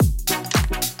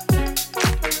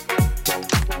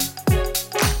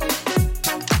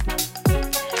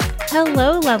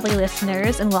Hello, lovely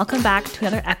listeners, and welcome back to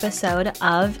another episode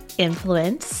of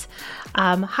Influence.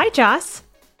 Hi, Joss.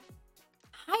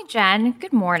 Hi, Jen.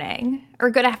 Good morning. Or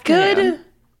good afternoon.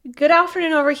 Good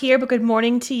afternoon over here, but good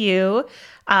morning to you.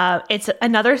 It's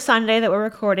another Sunday that we're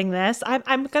recording this.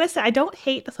 I'm going to say I don't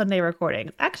hate the Sunday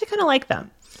recordings. I actually kind of like them.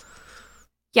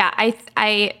 Yeah,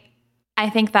 I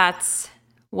think that's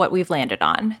what we've landed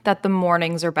on, that the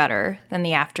mornings are better than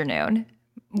the afternoon.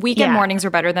 Weekend mornings are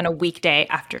better than a weekday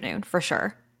afternoon, for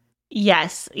sure.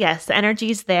 Yes, the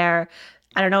energy's there.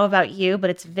 I don't know about you, but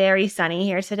it's very sunny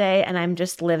here today, and I'm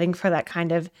just living for that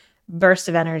kind of burst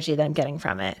of energy that I'm getting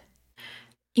from it.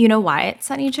 You know why it's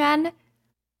sunny, Jen?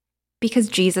 Because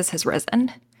Jesus has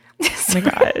risen. Oh my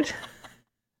God.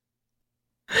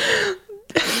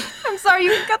 I'm sorry,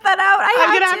 you can cut that out. I'm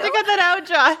going to have to cut that out,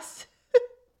 Joss.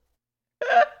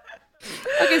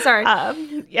 Okay, sorry.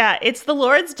 Yeah, it's the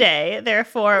Lord's Day,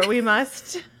 therefore we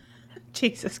must.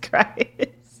 Jesus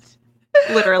Christ.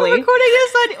 Literally. We're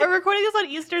recording this on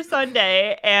Easter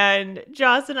Sunday, and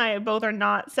Joss and I both are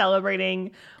not celebrating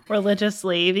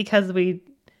religiously because and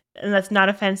that's not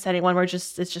offense to anyone, it's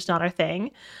just not our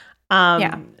thing.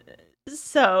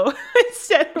 So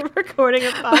instead of recording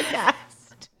a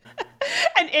podcast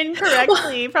and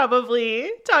incorrectly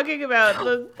probably talking about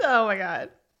oh my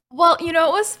God. Well, you know,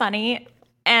 it was funny.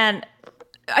 And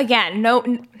again,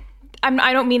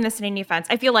 I don't mean this in any offense.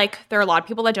 I feel like there are a lot of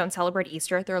people that don't celebrate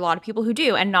Easter. There are a lot of people who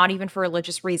do, and not even for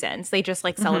religious reasons. They just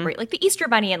celebrate like the Easter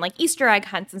bunny and like Easter egg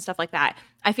hunts and stuff like that.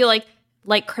 I feel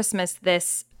like Christmas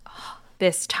this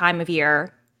time of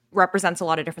year represents a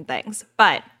lot of different things.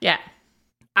 But yeah,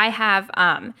 I have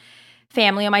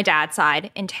family on my dad's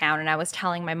side in town, and I was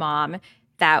telling my mom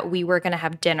that we were going to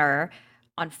have dinner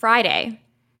on Friday.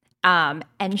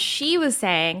 And she was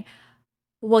saying,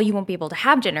 well, you won't be able to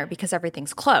have dinner because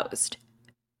everything's closed.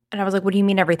 And I was like, what do you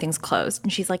mean everything's closed?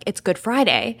 And she's like, it's Good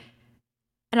Friday.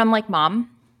 And I'm like, Mom,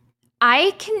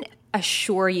 I can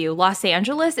assure you Los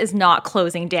Angeles is not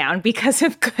closing down because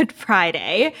of Good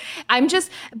Friday.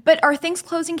 But are things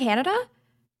closed in Canada?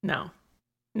 No,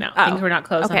 things were not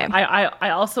closed. Okay. I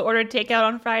also ordered takeout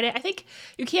on Friday. I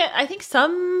think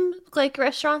some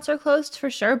restaurants are closed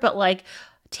for sure, but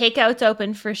takeout's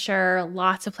open for sure.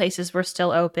 Lots of places were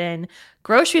still open.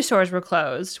 Grocery stores were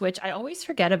closed, which I always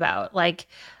forget about.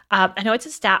 I know it's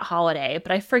a stat holiday,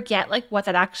 but I forget what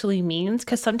that actually means,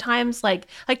 because sometimes like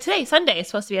today, Sunday, is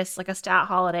supposed to be a stat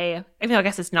holiday. I mean, I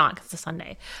guess it's not because it's a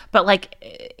Sunday, but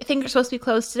things are supposed to be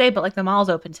closed today, but the mall's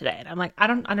open today, and I'm like, I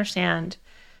don't understand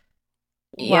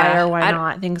why or why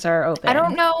not things are open. I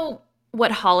don't know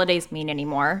what holidays mean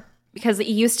anymore. Because it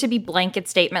used to be blanket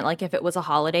statement, if it was a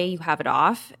holiday, you have it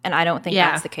off. And I don't think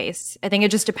that's the case. I think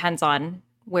it just depends on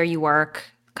where you work,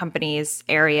 companies,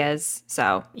 areas.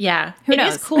 So yeah, who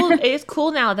knows? It is cool. It is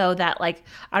cool now, though, that I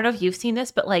don't know if you've seen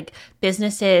this, but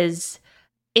businesses,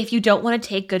 if you don't want to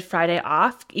take Good Friday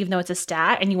off, even though it's a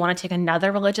stat, and you want to take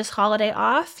another religious holiday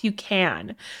off, you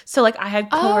can. So I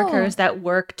had coworkers that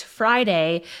worked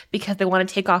Friday because they want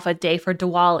to take off a day for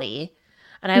Diwali.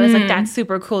 And I was like, that's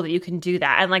super cool that you can do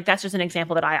that. And that's just an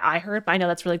example that I heard, but I know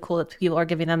that's really cool that people are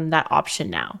giving them that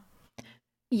option now.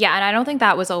 Yeah, and I don't think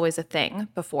that was always a thing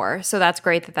before. So that's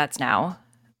great that that's now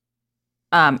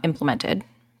implemented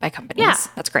by companies. Yeah.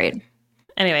 That's great.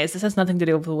 Anyways, this has nothing to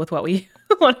do with what we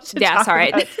wanted to talk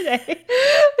about today.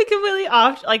 We completely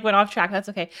went off track. That's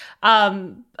okay.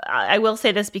 I will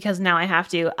say this because now I have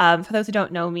to. For those who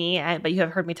don't know me, but you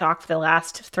have heard me talk for the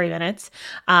last 3 minutes,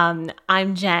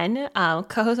 I'm Jen,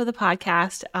 co-host of the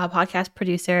podcast, podcast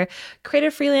producer,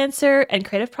 creative freelancer, and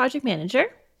creative project manager.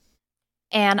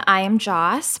 And I am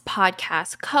Joss,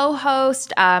 podcast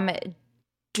co-host,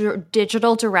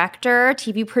 digital director,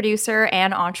 TV producer,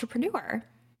 and entrepreneur.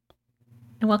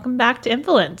 And welcome back to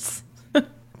Influence.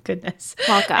 Goodness.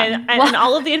 Welcome. And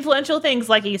all of the influential things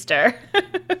like Easter.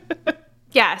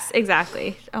 Yes,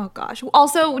 exactly. Oh, gosh.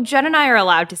 Also, Jen and I are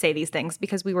allowed to say these things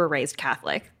because we were raised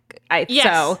Catholic. Yes.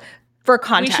 So, for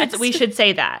context. We should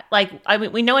say that.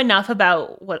 We know enough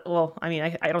about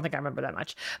I don't think I remember that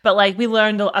much. But we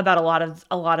learned about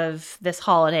a lot of this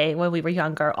holiday when we were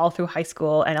younger, all through high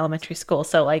school and elementary school.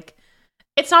 So,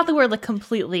 it's not that we're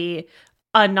completely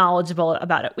unknowledgeable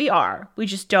about it. We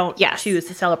just don't choose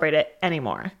to celebrate it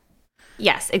anymore.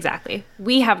 Yes, exactly.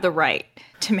 We have the right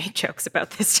to make jokes about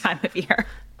this time of year.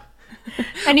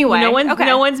 Anyway,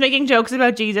 no one's making jokes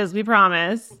about Jesus, we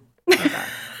promise.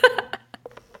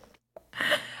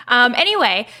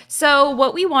 Anyway, so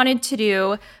what we wanted to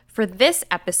do for this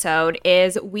episode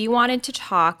is we wanted to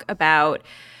talk about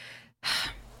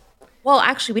Well,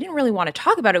 actually, we didn't really want to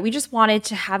talk about it. We just wanted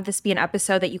to have this be an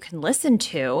episode that you can listen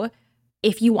to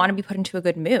if you want to be put into a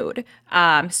good mood,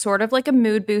 sort of like a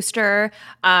mood booster.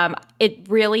 It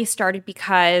really started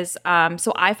because,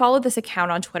 so I follow this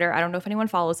account on Twitter. I don't know if anyone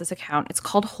follows this account. It's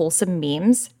called Wholesome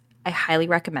Memes. I highly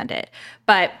recommend it.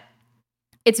 But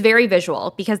it's very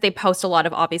visual because they post a lot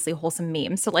of obviously wholesome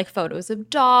memes. So like photos of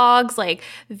dogs, like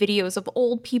videos of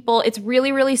old people. It's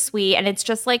really, really sweet. And it's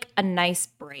just like a nice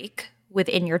break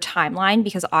within your timeline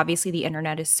because obviously the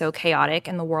internet is so chaotic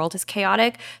and the world is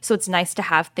chaotic. So it's nice to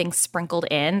have things sprinkled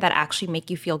in that actually make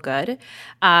you feel good.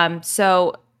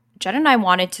 So Jen and I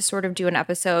wanted to sort of do an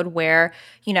episode where,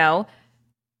 you know,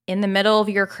 in the middle of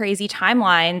your crazy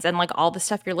timelines and like all the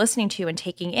stuff you're listening to and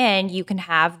taking in, you can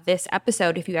have this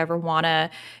episode if you ever want to,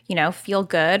 you know, feel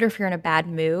good or if you're in a bad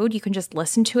mood, you can just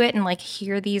listen to it and like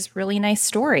hear these really nice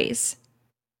stories.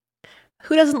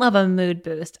 Who doesn't love a mood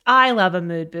boost? I love a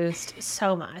mood boost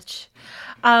so much.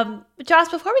 Joss,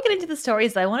 before we get into the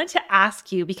stories, I wanted to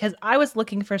ask you because I was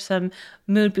looking for some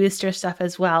mood booster stuff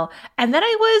as well. And then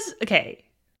I was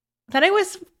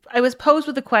posed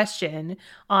with a question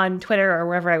on Twitter or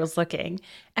wherever I was looking.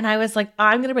 And I was like,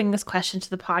 I'm going to bring this question to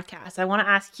the podcast. I want to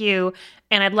ask you,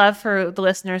 and I'd love for the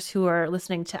listeners who are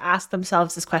listening to ask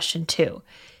themselves this question too.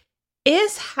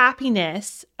 Is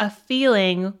happiness a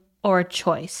feeling or a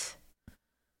choice?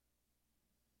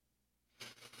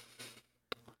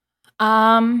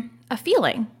 A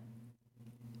feeling.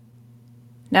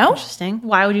 No? Interesting.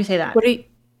 Why would you say that?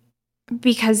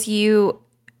 Because you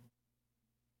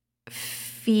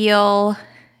feel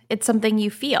it's something you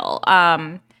feel.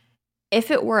 If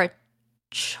it were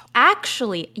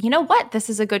actually, you know what?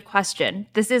 This is a good question.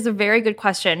 This is a very good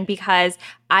question because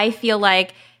I feel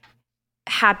like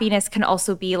happiness can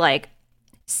also be like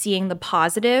seeing the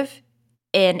positive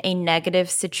in a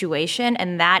negative situation,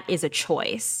 and that is a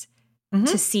choice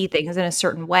to see things in a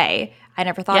certain way. I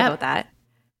never thought about that.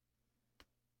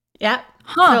 Yeah.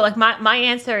 Huh. So like my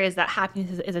answer is that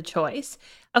happiness is a choice.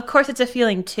 Of course it's a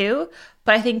feeling too,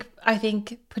 but I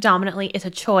think predominantly it's a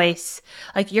choice.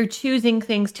 Like you're choosing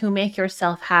things to make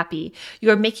yourself happy.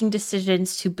 You're making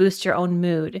decisions to boost your own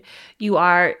mood. You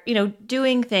are, you know,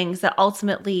 doing things that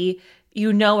ultimately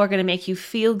you know are going to make you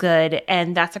feel good,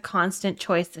 and that's a constant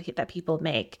choice that people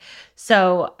make.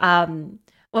 So,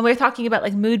 when we were talking about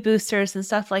like mood boosters and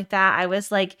stuff like that, I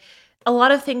was like, a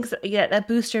lot of things that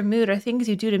boost your mood are things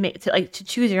you do to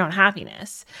choose your own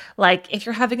happiness. Like if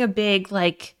you're having a day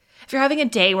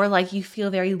where like you feel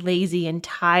very lazy and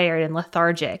tired and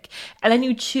lethargic, and then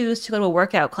you choose to go to a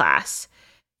workout class,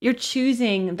 you're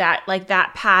choosing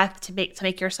that path to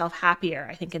make yourself happier,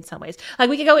 I think, in some ways. Like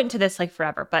we could go into this like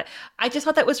forever, but I just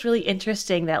thought that was really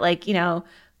interesting that like, you know,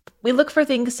 we look for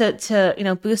things to you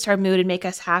know, boost our mood and make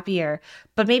us happier.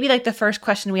 But maybe like the first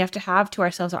question we have to have to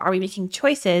ourselves are we making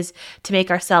choices to make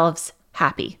ourselves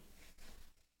happy?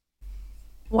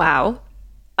 Wow.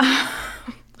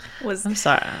 I'm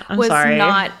sorry. Was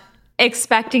not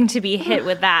expecting to be hit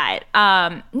with that.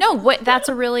 That's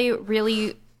a really,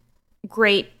 really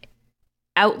great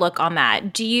outlook on that.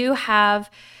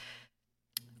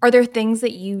 Are there things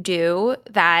that you do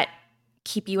that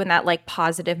keep you in that like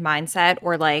positive mindset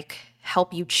or like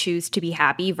help you choose to be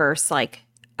happy versus like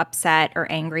upset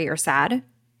or angry or sad?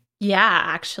 Yeah,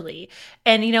 actually.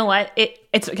 And you know what?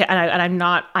 It's okay. And I'm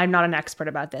not an expert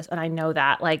about this. And I know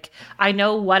that, like, I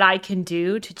know what I can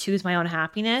do to choose my own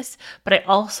happiness, but I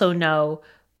also know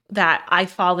that I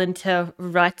fall into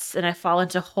ruts and I fall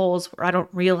into holes where I don't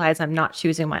realize I'm not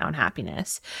choosing my own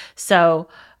happiness. So,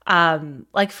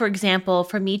 like, for example,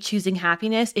 for me, choosing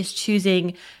happiness is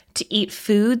choosing to eat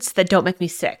foods that don't make me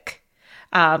sick,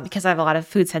 because I have a lot of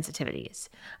food sensitivities.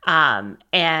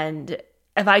 And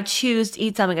if I choose to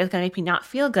eat something that's going to make me not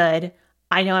feel good,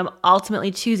 I know I'm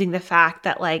ultimately choosing the fact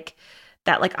that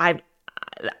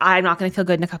I'm not going to feel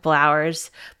good in a couple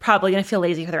hours, probably going to feel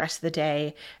lazy for the rest of the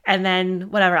day, and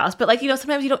then whatever else. But like, you know,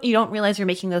 sometimes you don't realize you're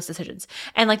making those decisions.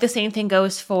 And like the same thing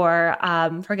goes for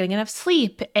getting enough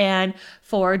sleep and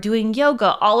for doing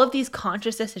yoga. All of these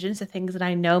conscious decisions, the things that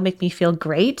I know make me feel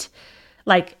great,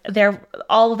 like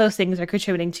all of those things are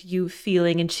contributing to you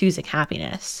feeling and choosing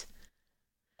happiness.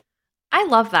 I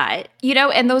love that. You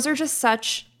know, and those are just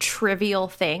such trivial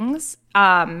things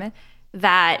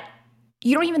that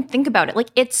you don't even think about it. Like,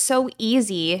 it's so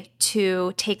easy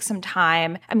to take some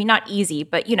time. I mean, not easy,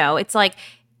 but, you know, it's like,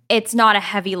 it's not a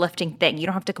heavy lifting thing. You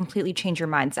don't have to completely change your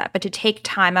mindset, but to take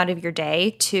time out of your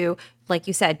day to, like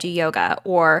you said, do yoga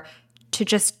or to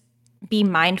just be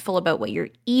mindful about what you're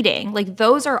eating. Like,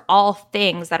 those are all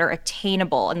things that are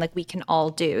attainable and like we can all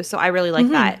do. So I really like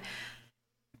that.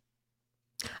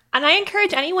 And I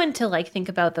encourage anyone to like think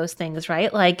about those things,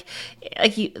 right? Like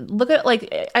you look at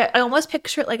like I almost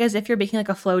picture it like as if you're making like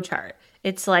a flow chart.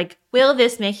 It's like, will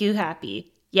this make you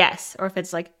happy? Yes. Or if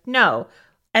it's like, no.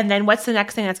 And then what's the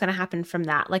next thing that's going to happen from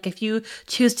that? Like if you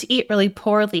choose to eat really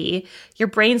poorly, your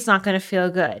brain's not going to feel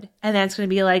good. And then it's going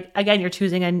to be like, again, you're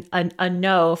choosing a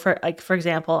no for like, for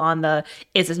example, on the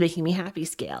is this making me happy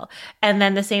scale. And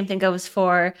then the same thing goes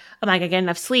for, am I going to get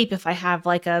enough sleep if I have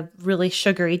like a really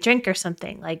sugary drink or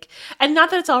something? Like, and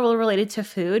not that it's all really related to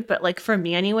food, but like for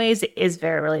me anyways, it is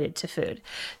very related to food.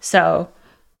 So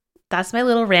that's my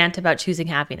little rant about choosing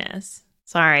happiness.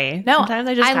 Sorry. No, sometimes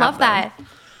I just I have love them. that.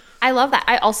 I love that.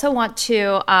 I also want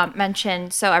to mention,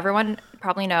 so everyone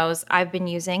probably knows I've been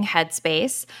using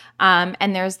Headspace,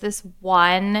 and there's this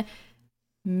one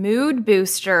mood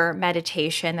booster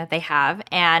meditation that they have,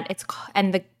 and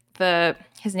the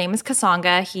his name is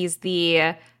Kasanga. He's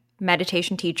the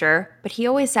meditation teacher, but he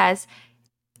always says,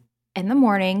 in the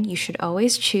morning, you should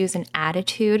always choose an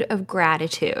attitude of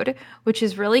gratitude, which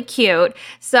is really cute.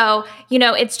 So,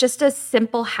 it's just a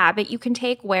simple habit you can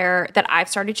take that I've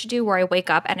started to do where I wake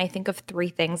up and I think of 3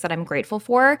 things that I'm grateful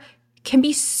for. Can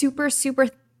be super, super,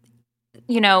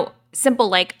 simple.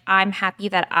 Like I'm happy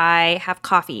that I have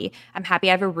coffee. I'm happy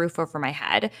I have a roof over my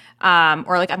head.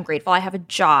 Or like I'm grateful I have a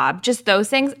job. Just those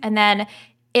things. And then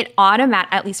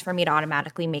at least for me, it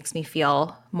automatically makes me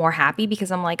feel more happy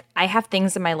because I'm like, I have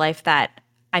things in my life that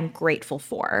I'm grateful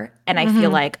for. And I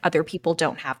feel like other people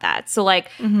don't have that. So like,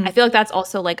 I feel like that's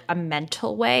also like a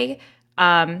mental way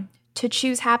to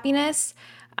choose happiness.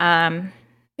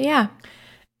 Yeah.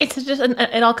 It's just,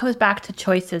 it all comes back to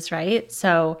choices, right?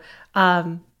 So,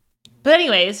 but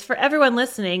anyways, for everyone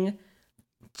listening,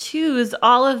 choose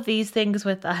all of these things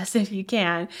with us if you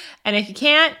can. And if you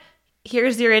can't,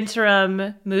 here's your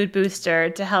interim mood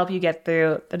booster to help you get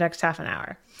through the next half an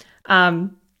hour.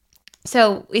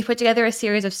 So we put together a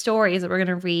series of stories that we're going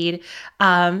to read,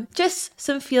 just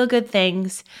some feel-good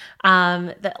things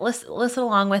that listen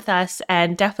along with us,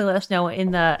 and definitely let us know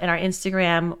in our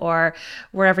Instagram or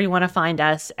wherever you want to find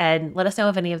us, and let us know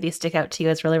if any of these stick out to you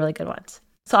as really, really good ones.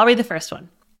 So I'll read the first one.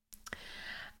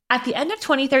 At the end of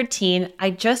 2013,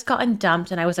 I'd just gotten dumped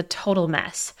and I was a total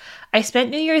mess. I spent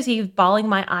New Year's Eve bawling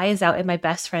my eyes out in my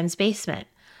best friend's basement.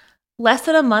 Less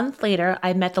than a month later,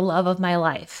 I met the love of my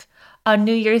life. On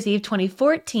New Year's Eve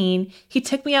 2014, he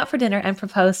took me out for dinner and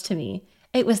proposed to me.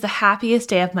 It was the happiest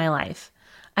day of my life.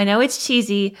 I know it's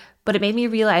cheesy, but it made me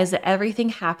realize that everything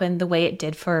happened the way it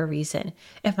did for a reason.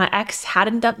 If my ex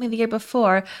hadn't dumped me the year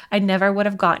before, I never would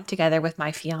have gotten together with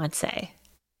my fiance.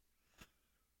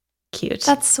 Cute.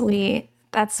 That's sweet.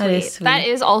 That's sweet. That is sweet. That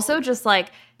is also just like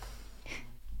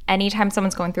anytime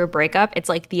someone's going through a breakup, it's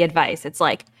like the advice. It's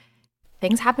like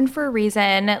things happen for a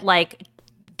reason. Like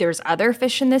there's other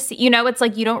fish in this sea. It's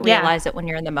like you don't realize it when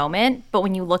you're in the moment. But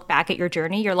when you look back at your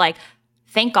journey, you're like,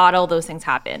 thank God all those things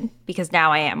happened because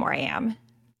now I am where I am.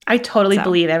 I totally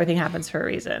believe everything happens for a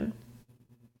reason.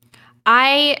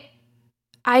 I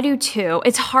do too.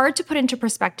 It's hard to put into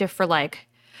perspective for like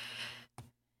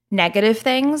negative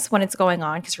things when it's going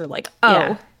on because you're like,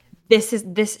 this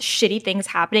shitty thing's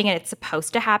happening and it's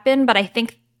supposed to happen. But I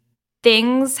think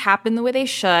things happen the way they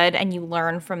should and you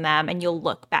learn from them and you'll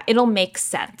look back. It'll make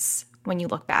sense when you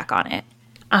look back on it.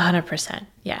 100%.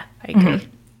 Yeah, I agree.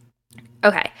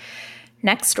 Okay.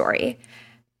 Next story.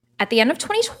 At the end of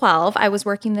 2012, I was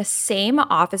working the same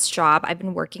office job I've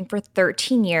been working for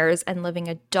 13 years and living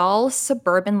a dull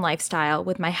suburban lifestyle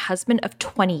with my husband of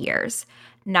 20 years.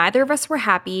 Neither of us were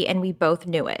happy, and we both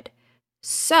knew it.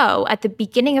 So, at the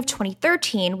beginning of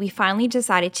 2013, we finally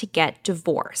decided to get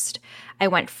divorced. I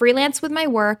went freelance with my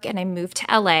work, and I moved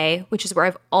to LA, which is where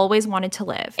I've always wanted to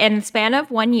live. In the span of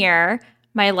 1 year,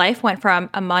 my life went from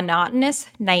a monotonous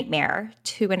nightmare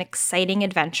to an exciting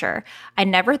adventure. I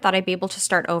never thought I'd be able to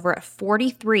start over at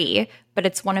 43, but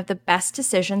it's one of the best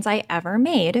decisions I ever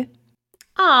made.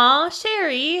 Aw,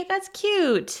 Sherry, that's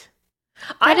cute.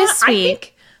 That is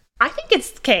sweet. I think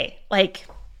it's okay. Like,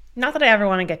 not that I ever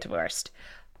want to get divorced,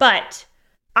 but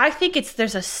I think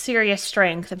there's a serious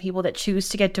strength in people that choose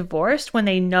to get divorced when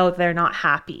they know they're not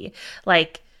happy.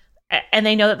 Like, and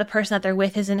they know that the person that they're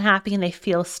with isn't happy and they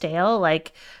feel stale.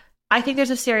 Like, I think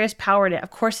there's a serious power in it. Of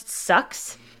course, it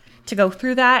sucks to go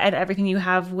through that and everything you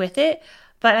have with it.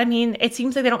 But I mean, it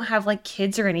seems like they don't have like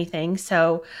kids or anything.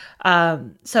 So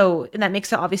and that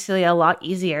makes it obviously a lot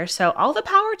easier. So all the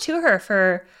power to her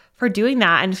for doing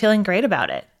that and feeling great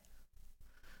about it.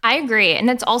 I agree.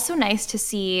 And it's also nice to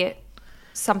see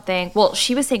something. Well,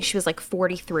 she was saying she was like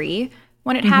 43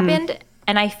 when it happened.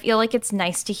 And I feel like it's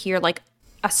nice to hear like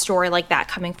a story like that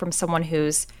coming from someone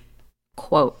who's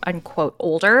quote unquote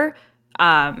older,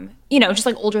 just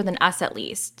like older than us at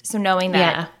least. So knowing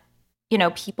that,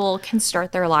 people can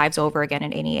start their lives over again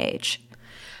at any age.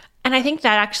 And I think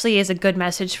that actually is a good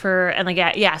message for, and like,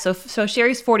 yeah. So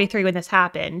Sherry's 43 when this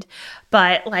happened,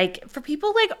 but like for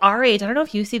people like our age, I don't know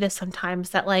if you see this sometimes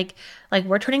that like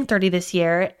we're turning 30 this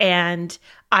year, and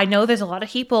I know there's a lot of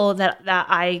people that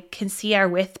I can see are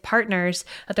with partners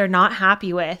that they're not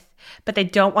happy with, but they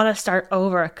don't want to start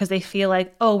over because they feel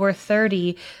like, oh, we're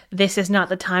 30, this is not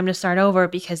the time to start over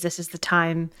because this is the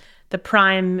time, the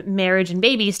prime marriage and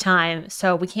babies time,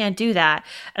 so we can't do that.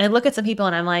 And I look at some people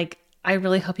and I'm like, I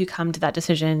really hope you come to that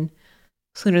decision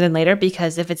sooner than later,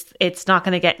 because if it's not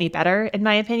going to get any better, in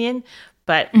my opinion.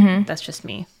 But that's just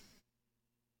me.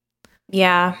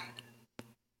 Yeah.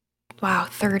 Wow,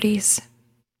 30s.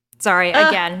 Sorry,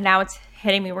 again, now it's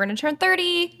hitting me. We're going to turn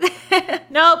 30.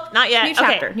 Nope, not yet. New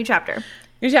chapter. Okay. New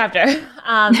chapter.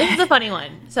 This is a funny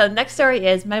one. So next story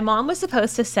is, my mom was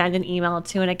supposed to send an email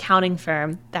to an accounting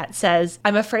firm that says,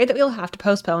 I'm afraid that we'll have to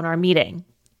postpone our meeting.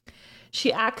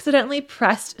 She accidentally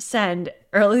pressed send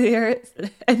earlier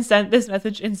and sent this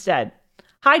message instead.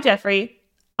 Hi, Jeffrey.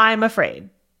 I'm afraid.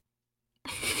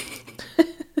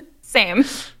 Same.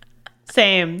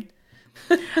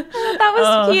 That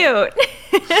was cute.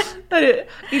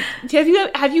 Do you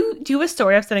have a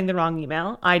story of sending the wrong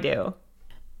email? I do.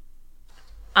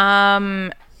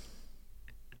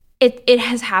 It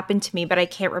has happened to me, but I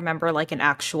can't remember like an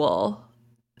actual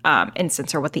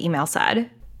instance or what the email said.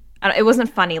 It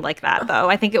wasn't funny like that, though.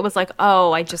 I think it was like,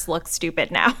 oh, I just look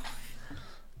stupid now.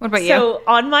 What about you? So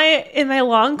in my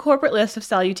long corporate list of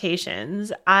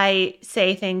salutations, I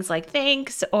say things like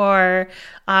thanks or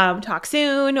talk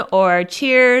soon or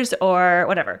cheers or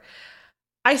whatever.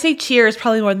 I say cheers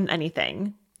probably more than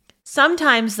anything.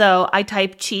 Sometimes, though, I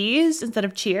type cheese instead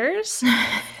of cheers.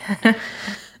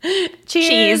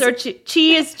 Cheers or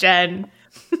cheese, Jen.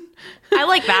 I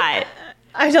like that.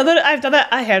 I've done that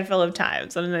a handful of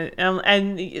times, and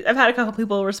I've had a couple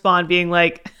people respond being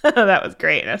like, "That was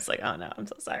great," and I was like, "Oh no, I'm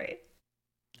so sorry."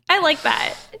 I like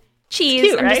that. Cheese.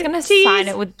 Cute, I'm right? just gonna sign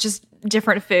it with just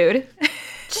different food.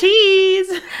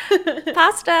 Cheese.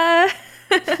 Pasta.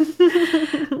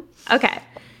 Okay.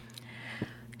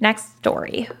 Next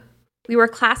story. We were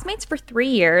classmates for 3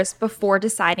 years before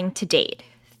deciding to date.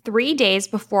 3 days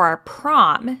before our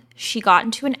prom, she got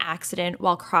into an accident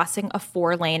while crossing a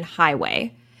 4-lane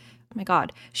highway. Oh my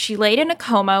God. She laid in a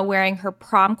coma wearing her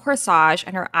prom corsage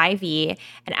and her IV,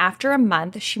 and after a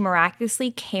month, she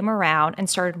miraculously came around and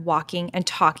started walking and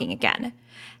talking again.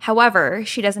 However,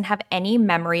 she doesn't have any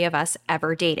memory of us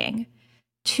ever dating.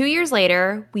 2 years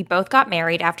later, we both got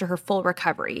married after her full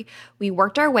recovery. We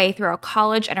worked our way throughout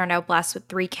college and are now blessed with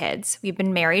 3 kids. We've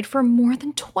been married for more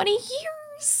than 20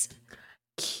 years.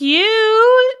 Cute.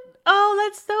 Oh,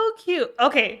 that's so cute.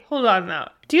 Okay, hold on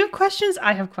now. Do you have questions?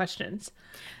 I have questions.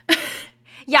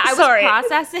 Yeah, I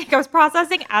was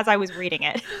processing as I was reading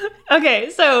it. Okay,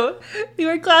 so we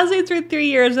were classmates for 3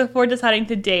 years before deciding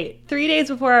to date. 3 days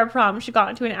before our prom, she got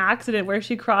into an accident where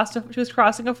she was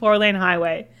crossing a 4-lane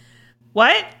highway.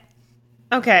 What?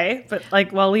 Okay, but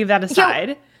like, we'll leave that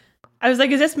aside. I was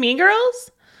like, is this Mean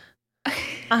Girls?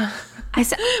 I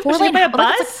said, was she by a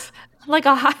bus? Like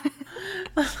a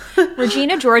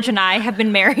Regina George and I have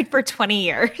been married for 20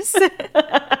 years.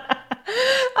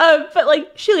 But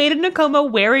like, she laid in a coma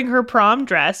wearing her prom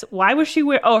dress. Why was she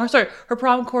her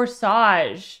prom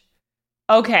corsage.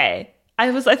 Okay.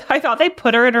 I thought they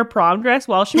put her in her prom dress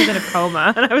while she was in a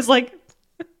coma. And I was like,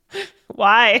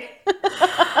 why?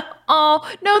 Oh,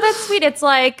 no, that's sweet. It's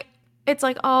like,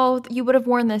 oh, you would have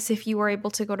worn this if you were able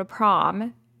to go to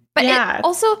prom. But yeah.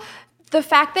 Also, the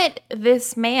fact that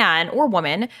this man or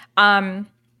woman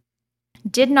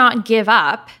did not give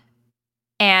up,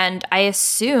 and I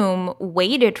assume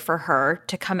waited for her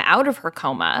to come out of her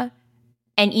coma,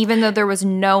 and even though there was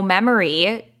no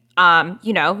memory,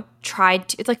 tried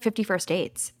to, it's like 50 First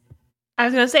Dates. I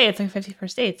was going to say, it's like 50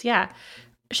 First Dates, yeah.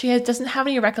 She doesn't have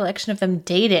any recollection of them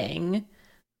dating,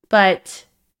 but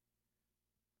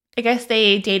I guess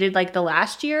they dated like the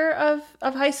last year of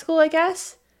high school, I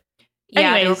guess. Yeah,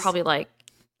 Anyways, they were probably like,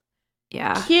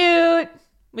 yeah. Cute.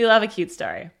 We love a cute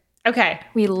story. Okay.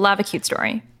 We love a cute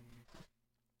story.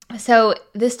 So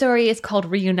this story is called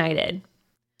Reunited.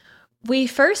 We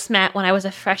first met when I was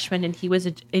a freshman and he was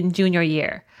in junior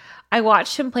year. I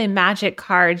watched him play Magic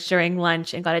cards during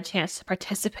lunch and got a chance to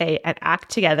participate and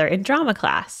act together in drama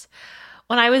class.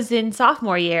 When I was in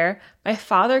sophomore year, my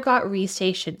father got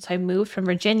restationed, so I moved from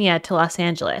Virginia to Los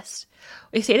Angeles.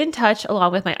 We stayed in touch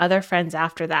along with my other friends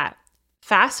after that.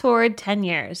 Fast forward 10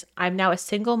 years, I'm now a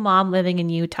single mom living in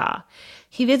Utah.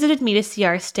 He visited me to see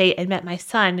our state and met my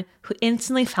son, who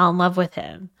instantly fell in love with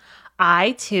him.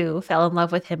 I too fell in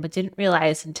love with him, but didn't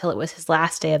realize until it was his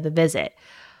last day of the visit.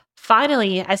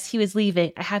 Finally, as he was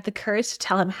leaving, I had the courage to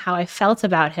tell him how I felt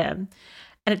about him,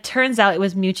 and it turns out it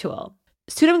was mutual.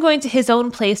 Soon I'm going to his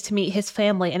own place to meet his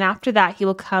family, and after that, he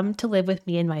will come to live with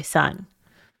me and my son.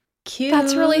 Cute.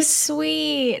 That's really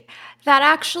sweet. That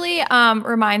actually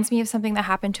reminds me of something that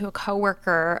happened to a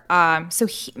coworker.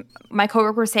 My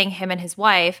coworker was saying him and his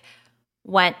wife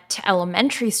went to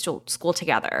elementary school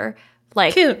together.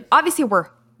 Like, Cute. obviously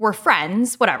we're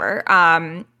friends, whatever.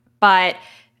 But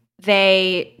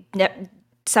they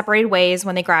separated ways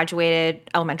when they graduated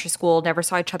elementary school, never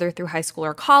saw each other through high school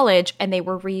or college, and they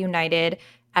were reunited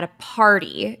at a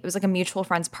party. It was like a mutual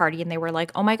friends party, and they were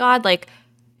like, oh my God, like,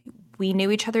 we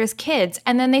knew each other as kids.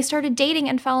 And then they started dating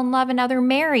and fell in love, and now they're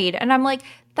married. And I'm like,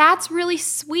 that's really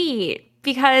sweet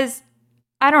because,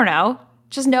 I don't know,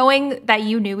 just knowing that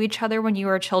you knew each other when you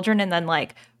were children and then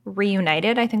like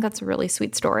reunited, I think that's a really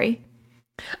sweet story.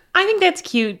 I think that's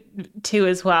cute too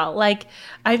as well. Like,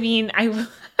 I mean, I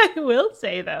will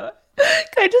say though,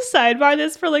 can I just sidebar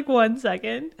this for like 1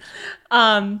 second?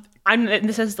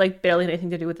 This has like barely anything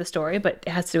to do with the story, but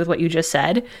it has to do with what you just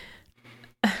said.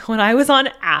 When I was on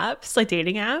apps, like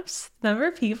dating apps, the number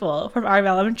of people from our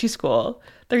elementary school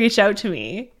that reached out to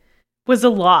me was a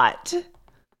lot.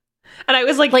 And I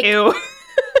was like ew.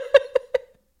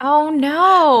 Oh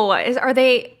no. Are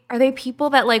they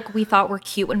people that like we thought were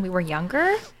cute when we were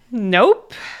younger?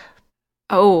 Nope.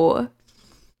 Oh.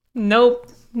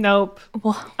 Nope.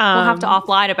 We'll have to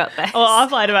offline about this. Well,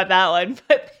 offline about that one.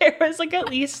 But there was like at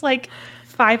least like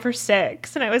 5 or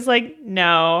 6. And I was like,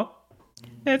 no.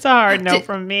 It's a hard no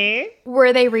from me.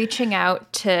 Were they reaching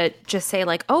out to just say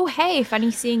like, oh, hey, funny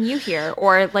seeing you here?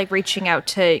 Or like reaching out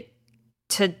to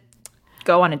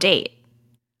go on a date?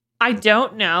 I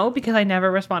don't know because I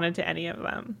never responded to any of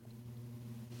them.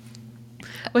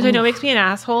 Which I know makes me an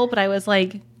asshole, but I was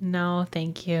like, no,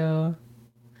 thank you.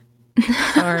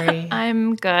 Sorry.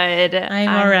 I'm good. I'm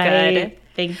all right. Good.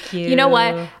 Thank you. You know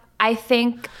what? I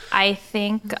think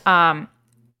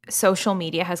social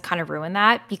media has kind of ruined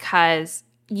that because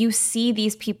you see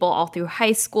these people all through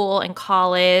high school and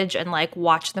college and like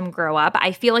watch them grow up.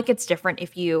 I feel like it's different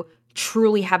if you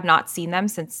truly have not seen them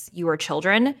since you were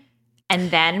children and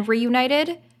then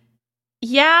reunited.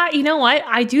 Yeah, you know what?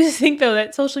 I do think though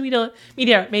that social media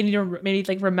made me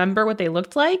like remember what they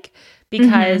looked like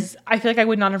because I feel like I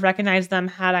would not have recognized them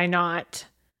had I not.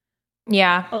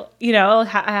 Yeah. You know,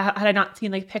 had I not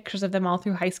seen like pictures of them all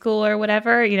through high school or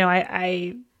whatever. You know,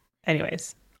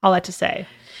 anyways, all that to say,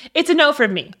 it's a no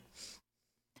from me.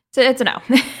 So it's a no.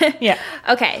 Yeah.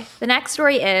 Okay. The next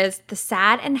story is The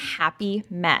Sad and Happy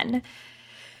Men.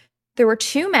 There were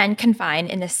 2 men confined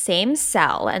in the same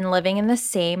cell and living in the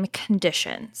same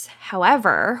conditions.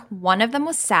 However, one of them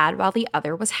was sad while the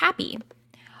other was happy.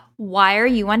 Why are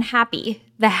you unhappy?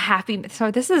 So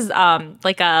this is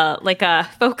like a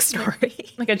folk story,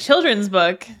 like a children's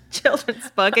book. Except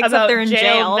they're in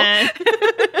jail.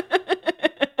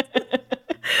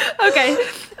 Okay.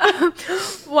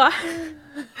 What?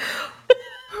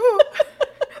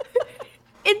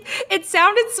 It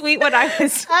sounded sweet when I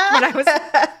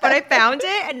found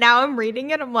it, and now I'm reading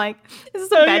it. I'm like, this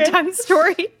is a bedtime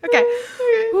story. Okay.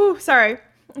 Ooh, sorry.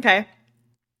 Okay.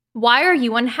 Why are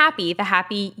you unhappy? The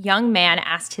happy young man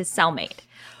asked his cellmate.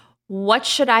 What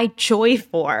should I joy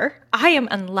for? I am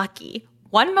unlucky.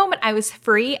 One moment I was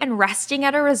free and resting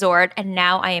at a resort, and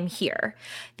now I am here.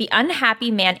 The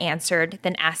unhappy man answered,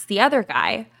 then asked the other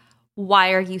guy,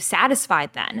 why are you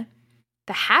satisfied then?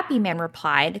 The happy man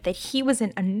replied that he was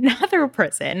in another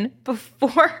prison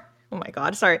before. Oh my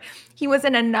God, sorry. He was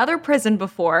in another prison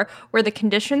before where the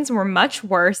conditions were much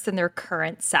worse than their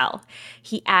current cell.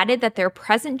 He added that their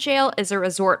present jail is a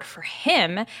resort for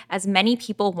him, as many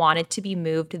people wanted to be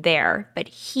moved there, but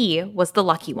he was the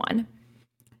lucky one.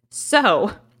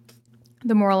 So,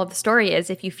 the moral of the story is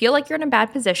if you feel like you're in a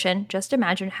bad position, just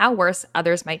imagine how worse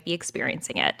others might be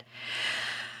experiencing it.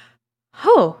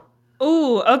 Oh.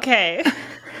 Ooh, okay.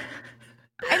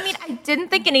 I mean, I didn't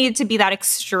think it needed to be that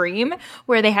extreme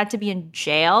where they had to be in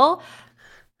jail,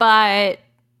 but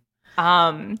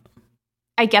I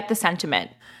get the sentiment.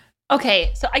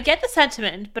 Okay, so I get the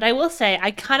sentiment, but I will say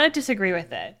I kind of disagree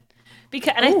with it.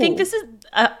 And I think this is,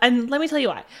 and let me tell you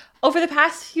why. Over the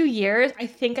past few years, I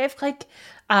think I've like,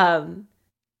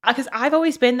 because I've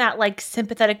always been that like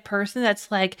sympathetic person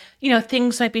that's like, you know,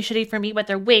 things might be shitty for me, but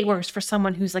they're way worse for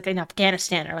someone who's like in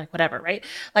Afghanistan or like whatever, right?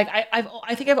 Like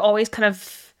I think I've always kind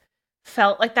of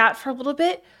felt like that for a little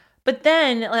bit. But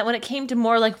then like, when it came to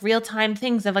more like real time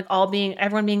things of like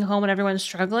everyone being home and everyone's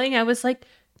struggling, I was like,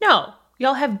 no, we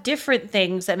all have different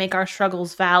things that make our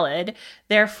struggles valid.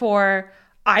 Therefore,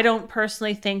 I don't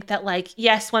personally think that, like,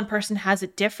 yes, one person has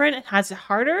it different and has it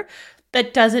harder.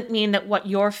 That doesn't mean that what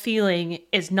you're feeling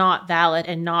is not valid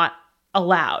and not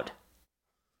allowed.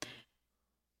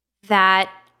 That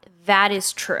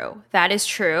is true. That is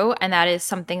true. And that is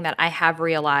something that I have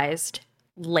realized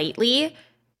lately,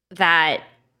 that,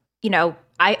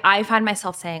 I find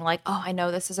myself saying like, oh, I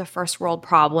know this is a first world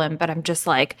problem, but I'm just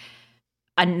like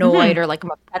annoyed or like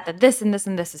I'm upset that this and this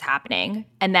and this is happening.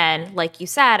 And then, like you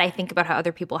said, I think about how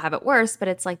other people have it worse, but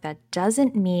it's like that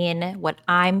doesn't mean what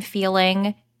I'm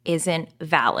feeling isn't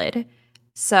valid.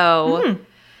 So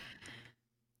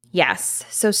yes.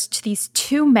 So to these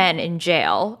two men in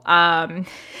jail,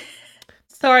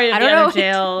 sorry, I the don't know. other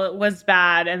jail was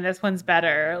bad and this one's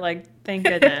better. Like, thank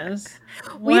goodness.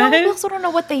 We also don't know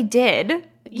what they did.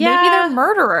 Yeah. Maybe they're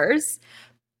murderers.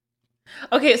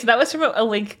 Okay, so that was from a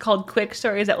link called Quick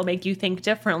Stories That Will Make You Think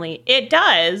Differently. It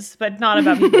does, but not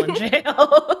about people in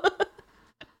jail.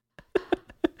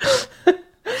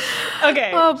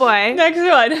 Okay. Oh, boy. Next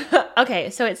one. Okay,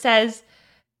 so it says,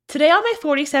 today on my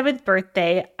 47th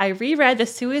birthday, I reread the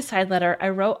suicide letter I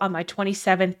wrote on my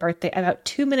 27th birthday about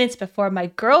 2 minutes before my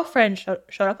girlfriend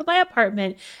showed up at my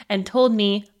apartment and told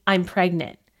me I'm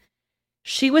pregnant.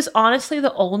 She was honestly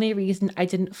the only reason I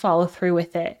didn't follow through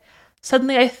with it.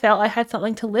 Suddenly, I felt I had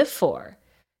something to live for.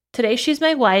 Today, she's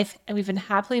my wife, and we've been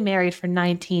happily married for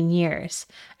 19 years.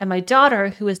 And my daughter,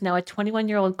 who is now a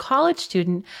 21-year-old college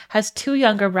student, has 2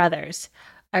 younger brothers.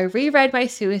 I reread my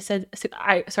suicide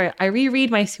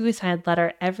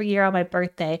letter every year on my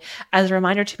birthday as a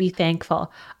reminder to be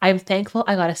thankful. I'm thankful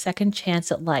I got a second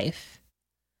chance at life.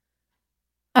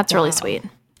 That's really sweet.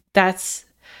 That's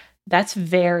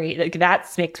very, like, that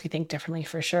makes me think differently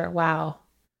for sure. Wow.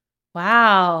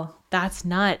 That's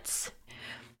nuts.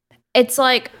 It's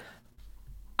like,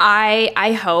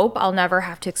 I hope I'll never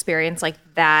have to experience like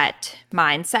that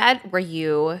mindset where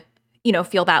you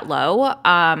feel that low.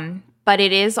 But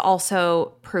it is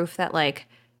also proof that like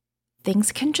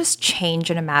things can just change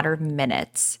in a matter of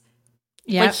minutes.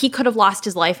 Yeah. Like he could have lost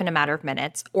his life in a matter of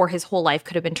minutes, or his whole life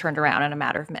could have been turned around in a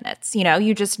matter of minutes.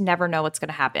 You just never know what's going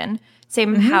to happen.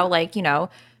 Same how like,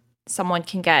 someone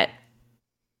can get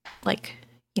like,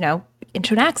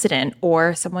 into an accident,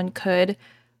 or someone could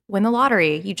win the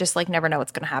lottery. You just like never know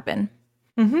what's going to happen.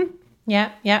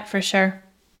 Yeah, for sure.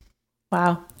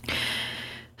 Wow.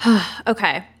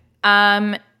 Okay.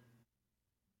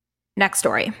 Next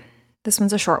story. This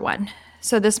one's a short one.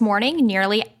 So this morning,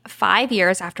 nearly 5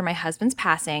 years after my husband's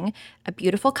passing, a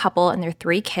beautiful couple and their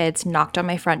 3 kids knocked on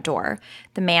my front door.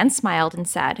 The man smiled and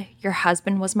said, "Your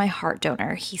husband was my heart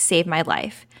donor. He saved my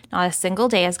life. Not a single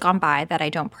day has gone by that I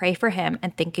don't pray for him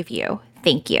and think of you.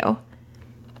 Thank you."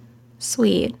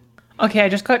 Sweet. Okay, I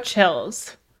just got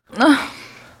chills.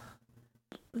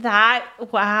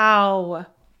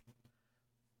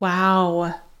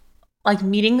 Wow. Like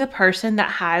meeting the person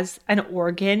that has an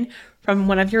organ from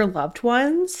one of your loved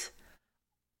ones.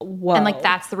 Whoa. And like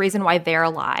that's the reason why they're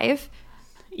alive.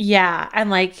 Yeah. And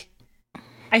like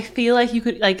I feel like you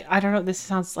could, like, I don't know, this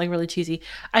sounds like really cheesy.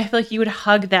 I feel like you would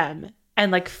hug them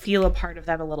and like feel a part of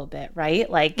them a little bit, right?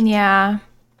 Like, yeah.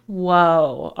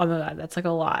 Whoa. Oh my God, that's like a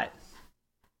lot.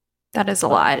 That is a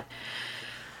lot.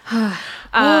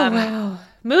 Wow.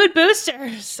 Mood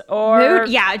boosters or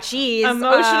geez.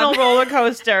 Emotional roller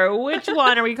coaster. Which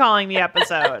one are we calling the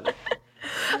episode?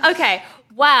 Okay.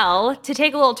 Well, to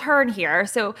take a little turn here.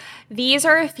 So these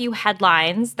are a few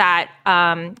headlines that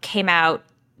came out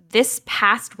this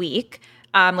past week,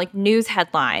 like news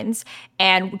headlines.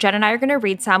 And Jen and I are going to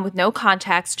read some with no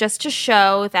context just to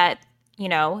show that,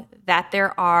 that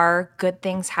there are good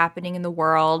things happening in the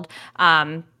world.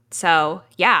 So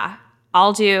yeah,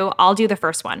 I'll do the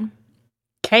first one.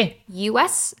 Okay.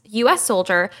 U.S.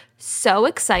 soldier so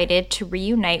excited to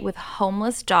reunite with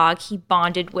homeless dog he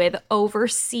bonded with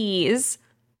overseas.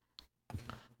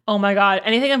 Oh my God.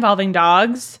 Anything involving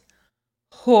dogs?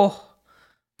 Oh,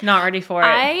 not ready for it.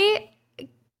 I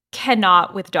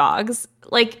cannot with dogs.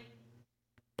 Like,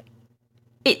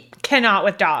 it cannot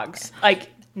with dogs. Like,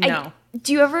 no.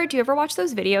 Do you ever watch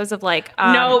those videos of like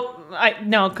no,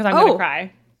 because I'm gonna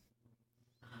cry.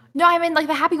 No, I mean like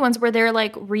the happy ones where they're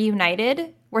like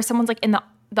reunited, where someone's like in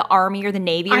the army or the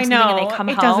navy or something and they come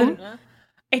home.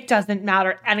 It doesn't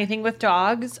matter. Anything with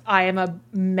dogs, I am a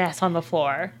mess on the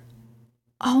floor.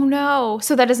 Oh no.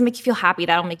 So that doesn't make you feel happy.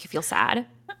 That'll make you feel sad.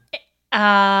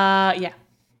 Yeah.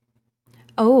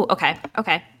 Oh, okay.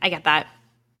 Okay. I get that.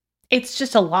 It's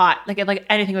just a lot. Like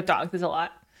anything with dogs is a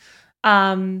lot.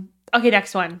 Okay,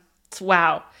 next one.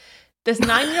 Wow. This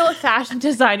 9-year-old fashion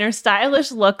designer's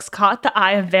stylish looks caught the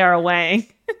eye of Vera Wang.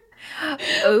 Why'd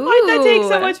that take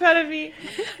so much out of me?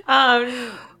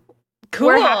 Cool.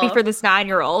 We're happy for this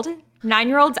 9-year-old.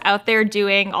 9-year-old's out there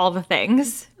doing all the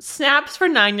things. Snaps for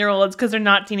 9-year-olds because they're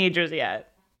not teenagers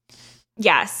yet.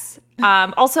 Yes.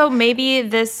 Also, maybe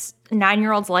this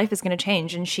 9-year-old's life is going to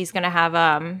change and she's going to have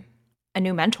a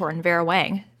new mentor in Vera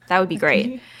Wang. That would be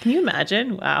great. Can you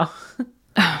imagine? Wow.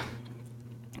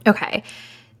 Okay.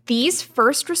 These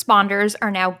first responders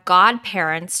are now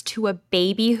godparents to a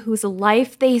baby whose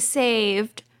life they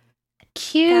saved.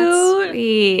 Cute. That's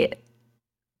sweet.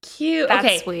 Cute. That's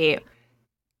okay. sweet.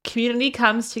 Community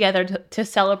comes together to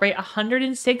celebrate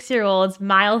 106-year-old's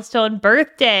milestone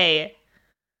birthday.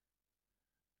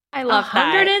 I love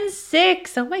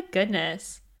 106. Oh my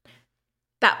goodness.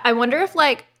 that. I wonder if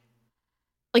like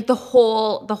the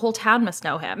whole town must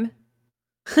know him.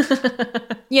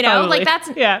 You know, Probably. like that's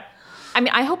yeah. I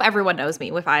mean, I hope everyone knows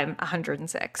me if I'm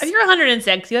 106. If you're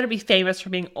 106, you got to be famous for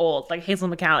being old, like Hazel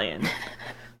McCallion.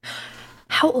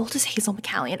 How old is Hazel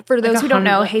McCallion? For those who don't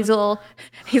know, Hazel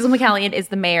McCallion is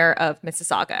the mayor of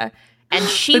Mississauga. And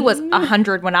she was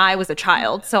 100 when I was a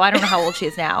child, so I don't know how old she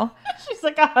is now. She's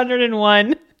like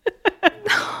 101.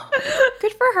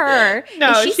 Good for her.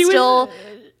 No, is she still was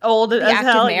old as active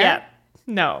hell. mayor? Yeah.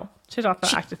 No, she's not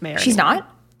the active mayor. She's anymore.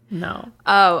 not? No.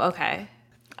 Oh, okay.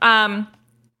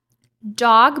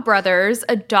 Dog brothers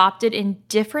adopted in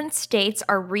different states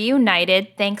are reunited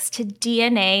thanks to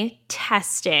DNA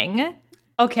testing.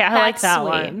 Okay, I like That's that sweet.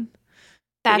 one.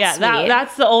 That's sweet.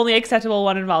 That's the only acceptable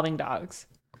one involving dogs.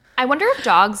 I wonder if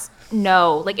dogs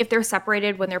know, like if they're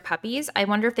separated when they're puppies, I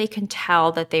wonder if they can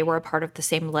tell that they were a part of the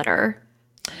same litter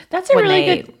That's a when really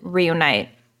they good. reunite.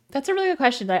 That's a really good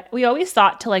question. That we always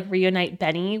thought to like reunite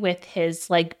Benny with his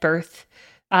like birth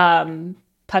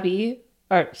puppy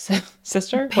or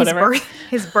sister, whatever.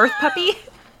 His birth puppy.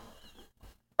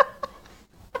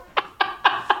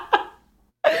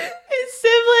 His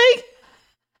sibling.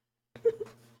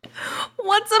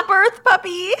 What's a birth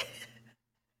puppy?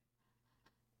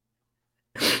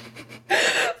 Okay,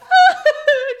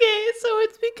 so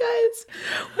it's because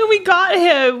when we got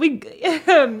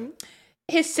him,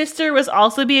 his sister was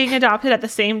also being adopted at the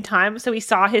same time, so we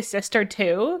saw his sister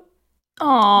too.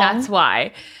 Oh, That's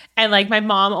why. And like my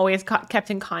mom always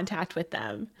kept in contact with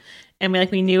them, and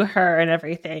we knew her and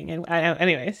everything. And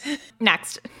anyways,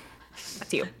 next.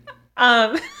 That's you.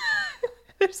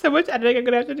 There's so much editing I'm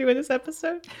gonna have to do in this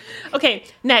episode. Okay,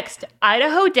 next.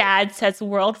 Idaho dad sets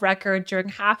world record during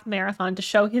half marathon to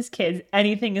show his kids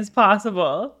anything is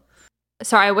possible.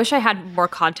 Sorry, I wish I had more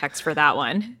context for that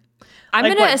one. I'm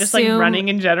Like gonna what, assume just like running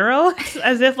in general,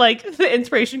 as if like the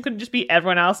inspiration couldn't just be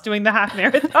everyone else doing the half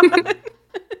marathon.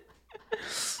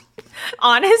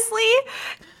 honestly,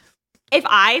 if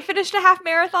I finished a half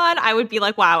marathon, I would be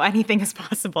like, wow, anything is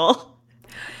possible.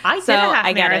 I did So, a half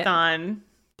I get it. marathon.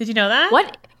 Did you know that?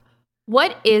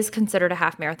 What is considered a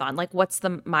half marathon? Like what's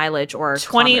the mileage or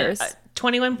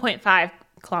 21.5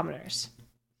 kilometers.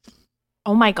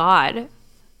 Oh my God.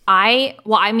 I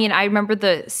remember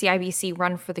the CIBC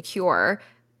Run for the Cure.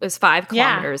 It was 5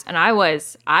 kilometers and I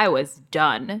was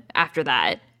done after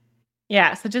that.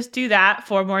 Yeah, so just do that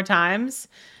 4 more times.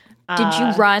 Did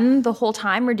you run the whole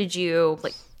time or did you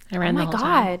like I ran the whole time. Oh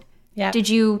my God. Yeah. Did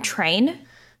you train?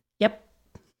 Yep.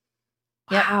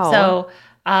 Wow. So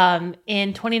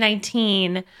in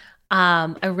 2019,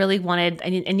 I really I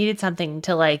needed something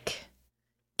to like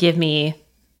give me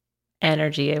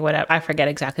energy or whatever. I forget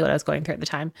exactly what I was going through at the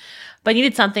time, but I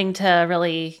needed something to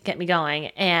really get me going.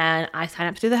 And I signed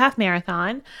up to do the half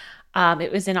marathon.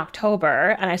 It was in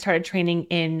October and I started training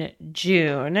in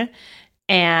June,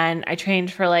 and I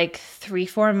trained for like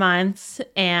 3-4 months,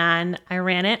 and I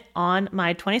ran it on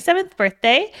my 27th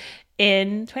birthday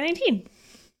in 2019.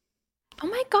 Oh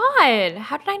my God.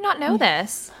 How did I not know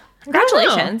this? I don't know.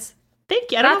 Congratulations.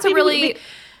 Thank you. I don't That's know, a really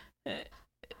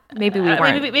maybe we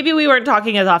weren't. Maybe we weren't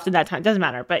talking as often that time. Doesn't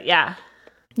matter, but yeah.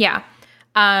 Yeah.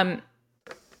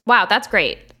 Wow, that's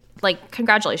great. Like,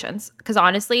 congratulations. Because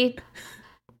honestly,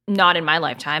 not in my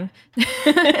lifetime.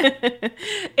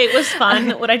 It was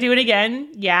fun. Would I do it again?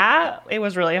 Yeah. It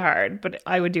was really hard, but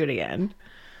I would do it again,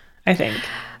 I think.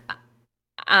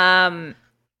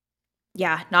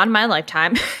 Yeah, not in my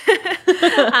lifetime.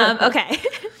 Okay,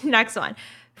 next one.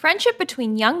 Friendship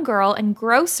between young girl and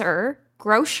grocer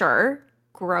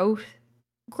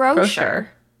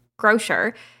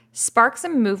sparks a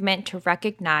movement to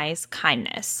recognize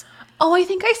kindness. Oh, I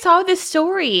think I saw this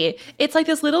story. It's like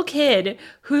this little kid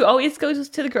who always goes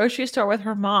to the grocery store with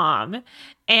her mom,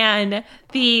 And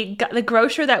the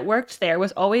grocer that worked there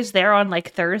was always there on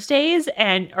like Thursdays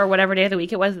or whatever day of the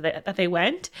week it was that they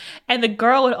went. And the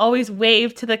girl would always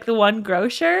wave to like the one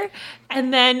grocer.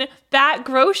 And then that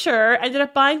grocer ended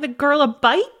up buying the girl a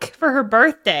bike for her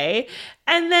birthday.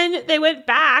 And then they went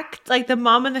back, like the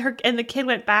mom and the kid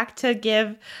went back to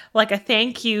give like a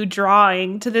thank you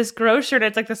drawing to this grocer. And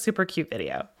it's like the super cute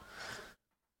video.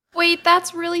 Wait,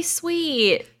 that's really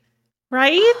sweet.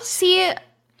 Right? See,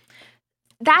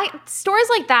 that stories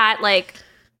like that like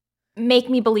make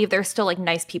me believe there's still like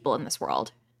nice people in this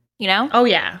world, you know? Oh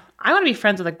yeah, I want to be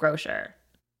friends with a grocer.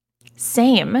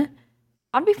 Same. I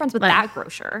want to be friends with that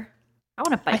grocer. I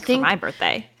want a bike for my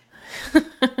birthday.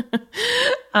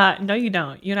 No, you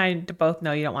don't. You and I both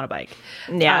know you don't want a bike.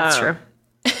 Yeah, that's true.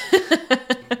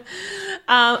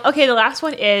 Okay, the last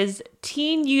one is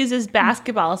teen uses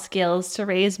basketball skills to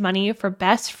raise money for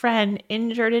best friend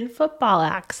injured in football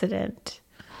accident.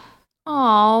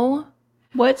 Oh,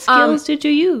 what skills did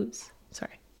you use?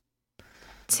 Sorry.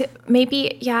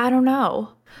 Maybe, yeah, I don't know.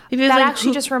 That like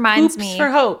actually just reminds me. Hoops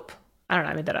for Hope. I don't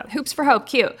know. I made that up. Hoops for Hope.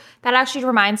 Cute. That actually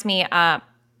reminds me.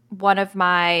 One of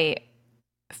my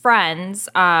friends,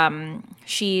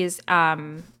 she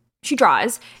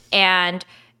draws, and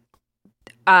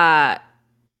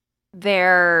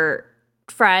their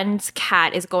friend's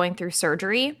cat is going through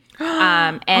surgery,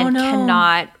 and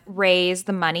cannot raise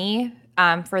the money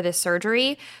for this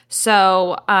surgery.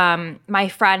 So my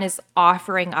friend is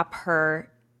offering up her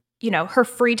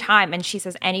free time. And she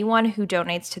says, anyone who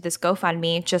donates to this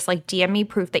GoFundMe, just like DM me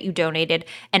proof that you donated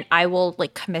and I will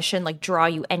like commission, like draw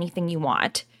you anything you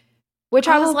want. Which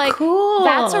I was like, cool.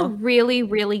 That's a really,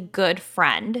 really good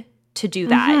friend to do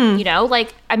that. Mm-hmm. You know,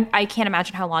 like I can't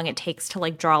imagine how long it takes to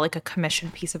like draw like a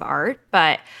commissioned piece of art.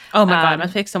 But oh my God, it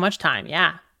must take so much time.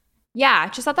 Yeah. Yeah,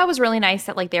 just thought that was really nice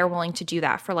that like they're willing to do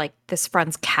that for like this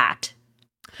friend's cat.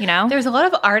 You know, there's a lot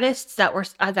of artists that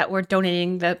were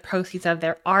donating the proceeds of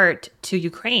their art to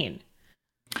Ukraine.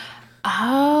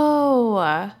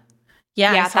 Oh,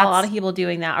 yeah, I saw a lot of people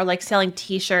doing that, or like selling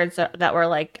T-shirts that were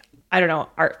like, I don't know,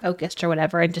 art focused or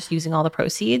whatever, and just using all the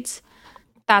proceeds.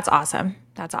 That's awesome.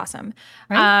 That's awesome.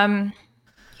 Right?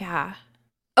 Yeah.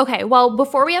 Okay. Well,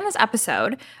 before we end this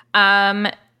episode,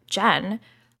 Jen,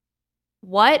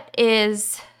 what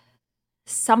is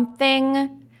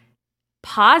something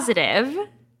positive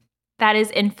that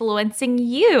is influencing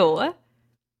you?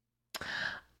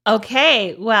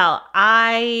 Okay. Well,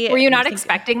 were you not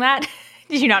expecting that?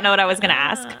 Did you not know what I was going to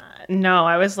ask? No,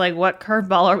 I was like, what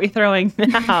curveball are we throwing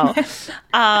now?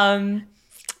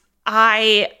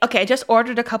 I just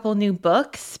ordered a couple new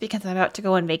books because I'm about to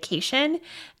go on vacation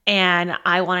and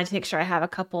I wanted to make sure I have a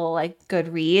couple like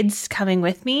good reads coming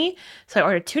with me. So I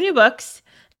ordered 2 new books.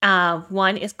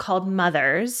 One is called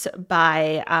Mothers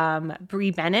by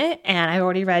Brie Bennett, and I've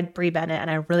already read Brie Bennett, and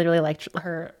I really, really liked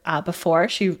her before.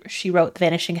 She wrote The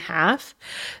Vanishing Half,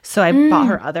 so I bought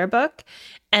her other book.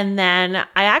 And then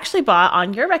I actually bought,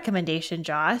 on your recommendation,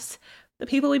 Joss, The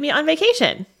People We Meet on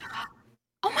Vacation.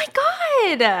 Oh my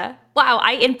God. Wow,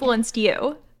 I influenced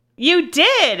you. You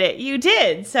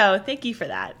did. So thank you for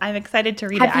that. I'm excited to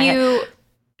read it.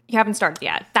 You haven't started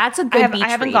yet. That's a good beach read. I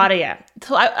haven't got it yet.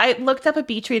 So I looked up a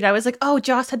beach read. I was like, oh,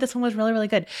 Joss said this one was really, really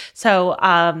good. So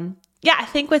yeah, I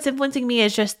think what's influencing me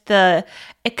is just the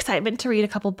excitement to read a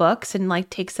couple books and like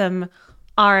take some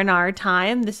R&R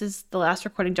time. This is the last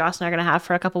recording Joss and I are going to have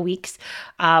for a couple weeks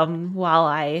while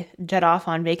I jet off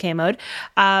on vacay mode.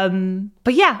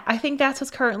 But yeah, I think that's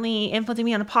what's currently influencing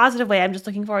me in a positive way. I'm just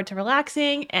looking forward to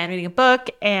relaxing and reading a book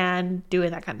and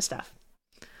doing that kind of stuff.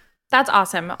 That's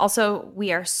awesome. Also,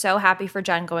 we are so happy for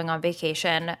Jen going on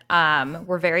vacation.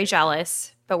 We're very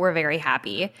jealous, but we're very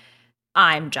happy.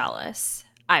 I'm jealous.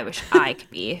 I wish I could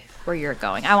be where you're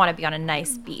going. I want to be on a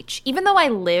nice beach, even though I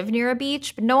live near a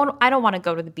beach. But I don't want to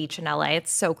go to the beach in LA.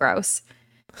 It's so gross.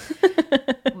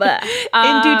 But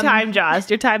in due time, Joss,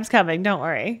 your time's coming. Don't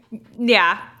worry.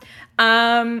 Yeah.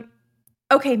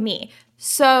 Okay, me.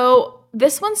 So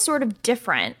this one's sort of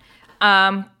different.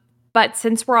 But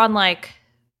since we're on like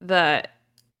the,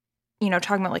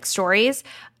 talking about like stories.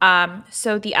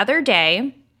 So the other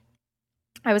day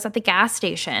I was at the gas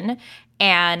station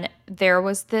and there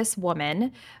was this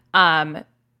woman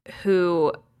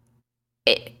who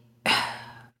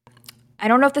I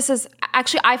don't know if this is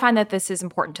actually, I find that this is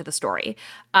important to the story.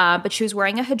 But she was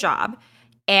wearing a hijab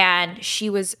and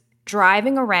she was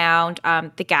driving around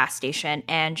the gas station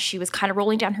and she was kind of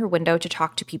rolling down her window to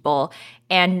talk to people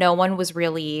and no one was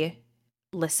really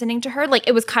listening to her. Like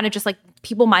it was kind of just like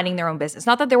people minding their own business.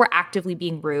 Not that they were actively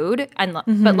being rude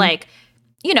but like,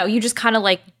 you just kind of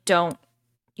like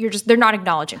they're not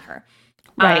acknowledging her.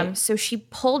 Right. So she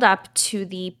pulled up to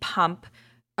the pump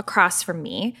across from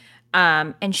me,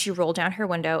 and she rolled down her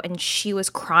window and she was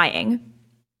crying.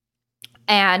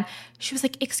 And she was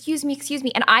like, excuse me, excuse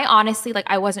me. And I honestly, like,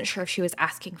 I wasn't sure if she was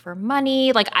asking for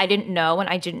money. Like, I didn't know, and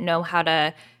I didn't know how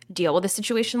to deal with a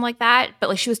situation like that. But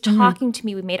like, she was talking to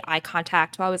me. We made eye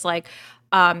contact. So I was like,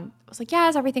 yeah,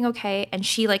 is everything okay? And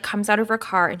she like comes out of her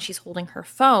car and she's holding her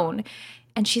phone.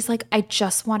 And she's like, I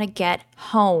just want to get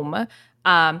home,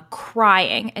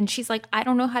 crying. And she's like, I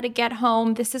don't know how to get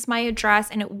home. This is my address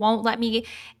and it won't let me.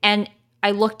 And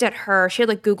I looked at her. She had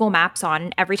like Google Maps on.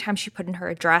 And every time she put in her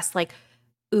address, like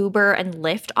Uber and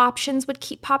Lyft options would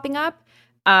keep popping up.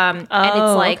 And it's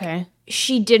like, okay.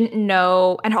 she didn't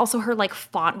know. And also her like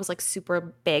font was like super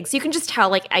big. So you can just tell,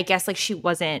 like, I guess like she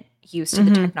wasn't used to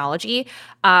the technology.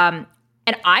 And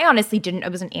I honestly didn't.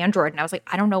 It was an Android. And I was like,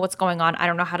 I don't know what's going on. I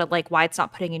don't know how to like, why it's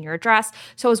not putting in your address.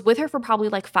 So I was with her for probably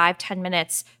like 5-10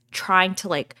 minutes trying to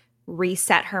like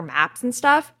reset her maps and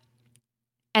stuff.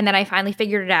 And then I finally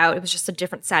figured it out. It was just a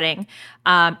different setting.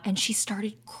 And she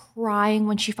started crying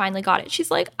when she finally got it. She's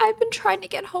like, I've been trying to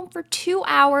get home for 2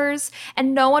 hours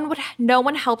and no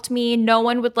one helped me. No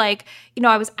one would like,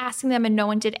 I was asking them and no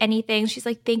one did anything. She's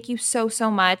like, thank you so,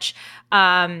 so much.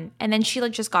 And then she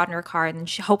like just got in her car and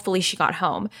then hopefully she got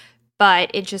home.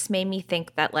 But it just made me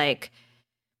think that like,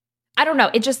 I don't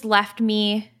know. It just left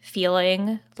me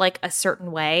feeling like a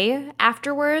certain way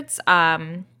afterwards.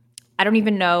 I don't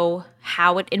even know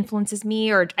how it influences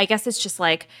me, or I guess it's just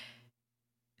like,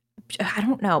 I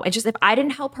don't know. If I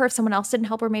didn't help her, if someone else didn't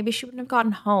help her, maybe she wouldn't have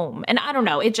gotten home. And I don't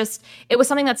know. It was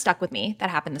something that stuck with me that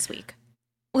happened this week.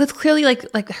 Well, it's clearly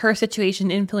like her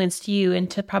situation influenced you, and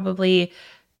to probably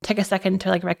take a second to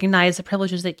like recognize the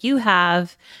privileges that you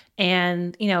have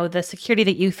and, the security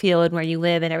that you feel and where you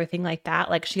live and everything like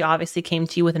that. Like, she obviously came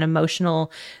to you with an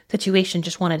emotional situation,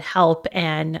 just wanted help.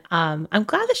 And I'm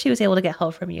glad that she was able to get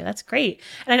help from you. That's great.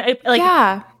 And I like,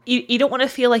 yeah. You don't want to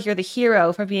feel like you're the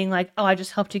hero for being like, oh, I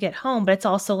just helped you get home. But it's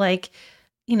also like,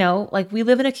 like we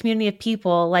live in a community of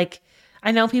people. Like,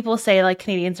 I know people say like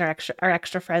Canadians are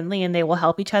extra friendly and they will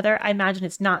help each other. I imagine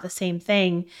it's not the same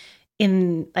thing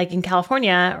in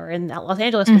California or in Los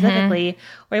Angeles specifically,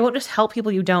 where you won't just help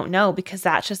people you don't know because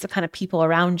that's just the kind of people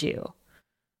around you.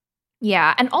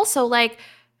 Yeah. And also like,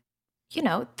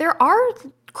 there are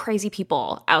crazy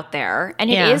people out there and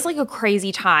it is like a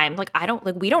crazy time. Like,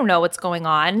 we don't know what's going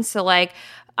on. So like,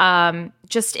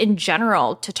 just in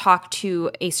general, to talk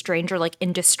to a stranger like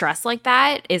in distress like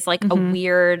that is like a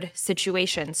weird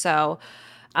situation. So,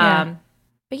 but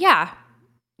yeah.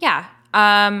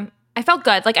 I felt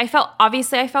good. Like, I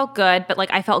felt good, but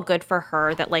like I felt good for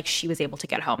her that like she was able to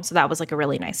get home. So that was like a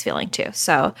really nice feeling too.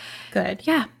 So good.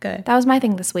 Yeah. Good. That was my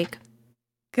thing this week.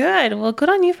 Good. Well, good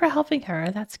on you for helping her.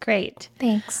 That's great.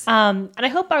 Thanks. And I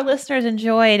hope our listeners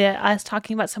enjoyed us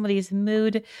talking about some of these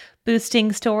mood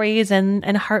boosting stories and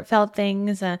heartfelt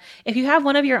things. If you have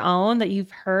one of your own that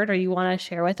you've heard or you want to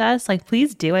share with us, like,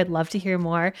 please do. I'd love to hear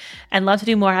more and love to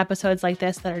do more episodes like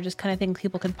this that are just kind of things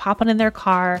people can pop on in their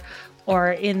car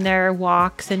or in their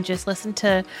walks and just listen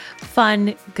to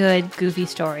fun, good, goofy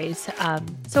stories.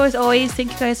 So as always,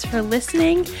 thank you guys for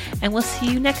listening, and we'll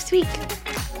see you next week.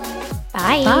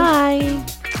 Bye. Bye.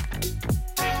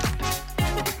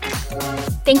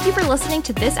 Thank you for listening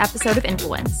to this episode of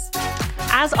Influence.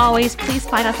 As always, please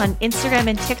find us on Instagram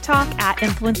and TikTok at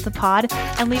Influence the Pod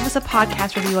and leave us a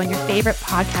podcast review on your favorite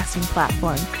podcasting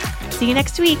platform. See you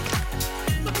next week.